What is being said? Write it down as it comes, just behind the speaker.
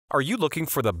Are you looking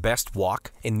for the best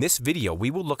wok? In this video, we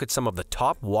will look at some of the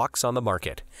top woks on the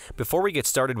market. Before we get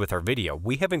started with our video,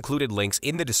 we have included links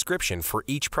in the description for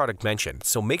each product mentioned,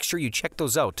 so make sure you check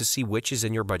those out to see which is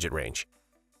in your budget range.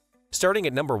 Starting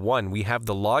at number 1, we have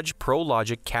the Lodge Pro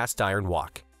Logic Cast Iron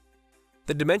Wok.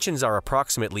 The dimensions are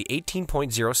approximately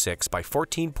 18.06 by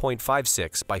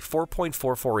 14.56 by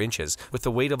 4.44 inches with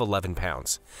a weight of 11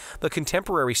 pounds. The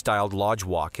contemporary styled Lodge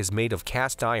wok is made of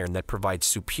cast iron that provides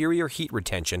superior heat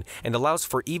retention and allows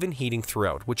for even heating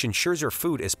throughout, which ensures your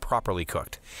food is properly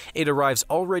cooked. It arrives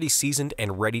already seasoned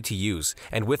and ready to use,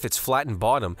 and with its flattened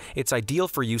bottom, it's ideal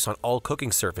for use on all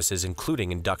cooking surfaces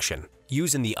including induction.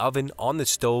 Use in the oven, on the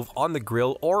stove, on the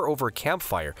grill, or over a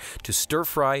campfire to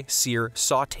stir-fry, sear,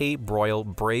 saute, broil,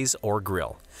 braise, or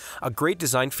grill. A great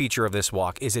design feature of this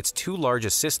wok is its 2 large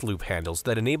assist loop handles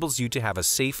that enables you to have a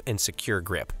safe and secure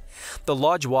grip. The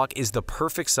Lodge wok is the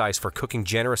perfect size for cooking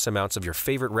generous amounts of your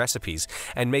favorite recipes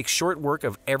and makes short work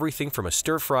of everything from a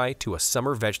stir-fry to a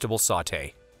summer vegetable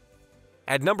saute.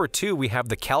 At number 2, we have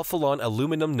the Calphalon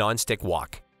Aluminum Non-Stick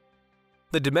Wok.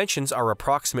 The dimensions are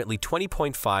approximately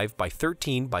 20.5 by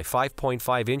 13 by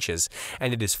 5.5 inches,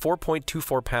 and it is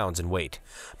 4.24 pounds in weight.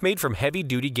 Made from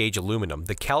heavy-duty gauge aluminum,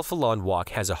 the Calphalon wok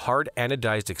has a hard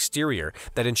anodized exterior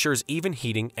that ensures even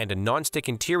heating and a non-stick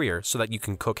interior so that you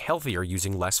can cook healthier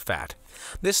using less fat.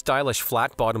 This stylish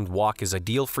flat-bottomed wok is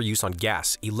ideal for use on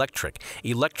gas, electric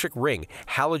ring,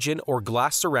 halogen, or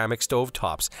glass ceramic stove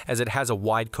tops as it has a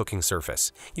wide cooking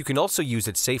surface. You can also use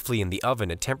it safely in the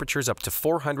oven at temperatures up to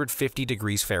 450 degrees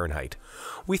Fahrenheit.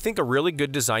 We think a really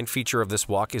good design feature of this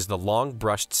wok is the long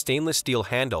brushed stainless steel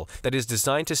handle that is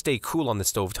designed to stay cool on the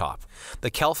stovetop. The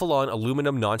Calphalon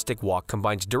aluminum nonstick wok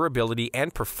combines durability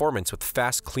and performance with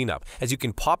fast cleanup, as you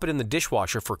can pop it in the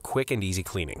dishwasher for quick and easy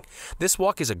cleaning. This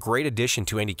wok is a great addition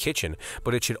to any kitchen,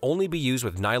 but it should only be used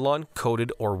with nylon,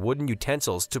 coated, or wooden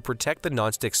utensils to protect the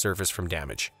nonstick surface from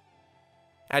damage.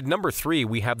 At number 3,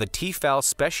 we have the T-fal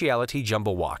Speciality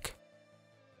Jumbo Wok.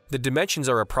 The dimensions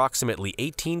are approximately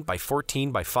 18 by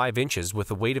 14 by 5 inches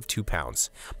with a weight of 2 pounds.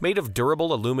 Made of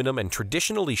durable aluminum and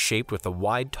traditionally shaped with a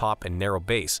wide top and narrow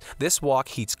base, this wok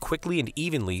heats quickly and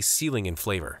evenly, sealing in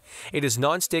flavor. It is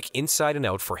non-stick inside and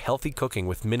out for healthy cooking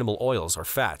with minimal oils or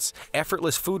fats,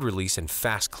 effortless food release, and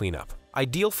fast cleanup.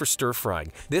 Ideal for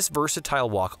stir-frying, this versatile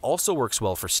wok also works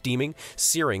well for steaming,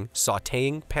 searing,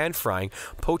 sautéing, pan-frying,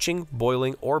 poaching,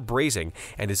 boiling, or braising,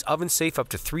 and is oven-safe up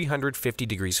to 350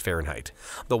 degrees Fahrenheit.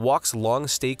 The wok's long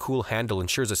stay-cool handle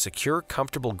ensures a secure,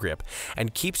 comfortable grip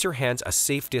and keeps your hands a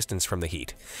safe distance from the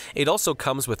heat. It also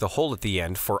comes with a hole at the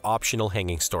end for optional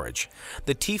hanging storage.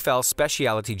 The T-fal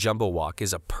Speciality Jumbo Wok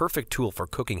is a perfect tool for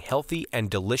cooking healthy and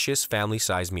delicious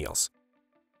family-size meals.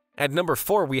 At number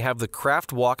 4, we have the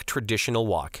Wok Traditional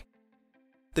Wok.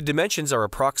 The dimensions are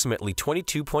approximately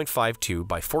 22.52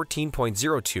 by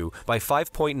 14.02 by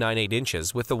 5.98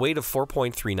 inches with a weight of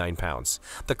 4.39 pounds.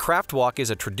 The wok is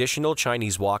a traditional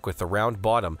Chinese wok with a round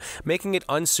bottom, making it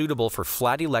unsuitable for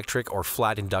flat electric or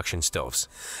flat induction stoves.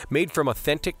 Made from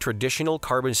authentic traditional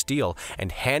carbon steel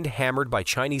and hand-hammered by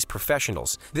Chinese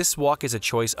professionals, this wok is a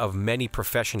choice of many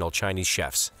professional Chinese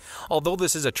chefs. Although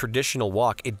this is a traditional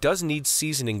wok, it does need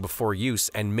seasoning before use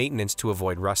and maintenance to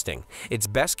avoid rusting. It's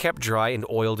best kept dry and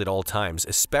oiled at all times,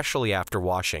 especially after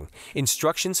washing.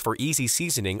 Instructions for easy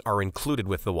seasoning are included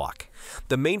with the wok.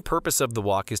 The main purpose of the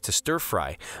wok is to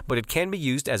stir-fry, but it can be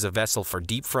used as a vessel for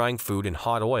deep-frying food in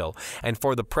hot oil and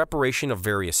for the preparation of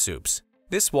various soups.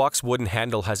 This wok's wooden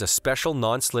handle has a special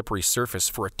non-slippery surface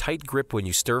for a tight grip when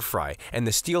you stir-fry, and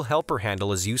the steel helper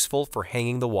handle is useful for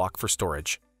hanging the wok for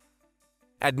storage.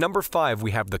 At number 5,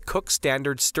 we have the Cook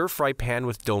Standard Stir-Fry Pan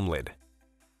with Dome Lid.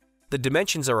 The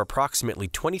dimensions are approximately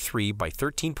 23 by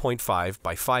 13.5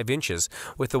 by 5 inches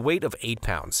with a weight of 8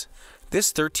 pounds.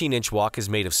 This 13-inch wok is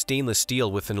made of stainless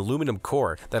steel with an aluminum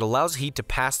core that allows heat to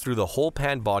pass through the whole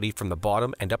pan body from the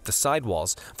bottom and up the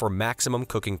sidewalls for maximum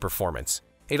cooking performance.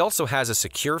 It also has a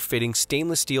secure fitting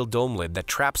stainless steel dome lid that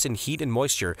traps in heat and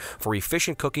moisture for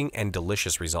efficient cooking and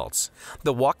delicious results.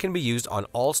 The wok can be used on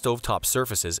all stovetop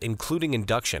surfaces, including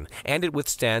induction, and it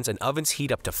withstands an oven's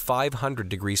heat up to 500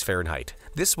 degrees Fahrenheit.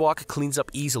 This wok cleans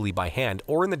up easily by hand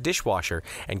or in the dishwasher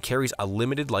and carries a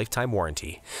limited lifetime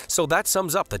warranty. So that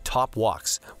sums up the top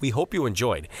woks. We hope you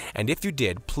enjoyed, and if you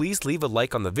did, please leave a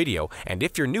like on the video, and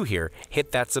if you're new here,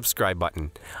 hit that subscribe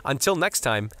button. Until next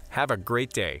time, have a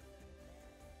great day.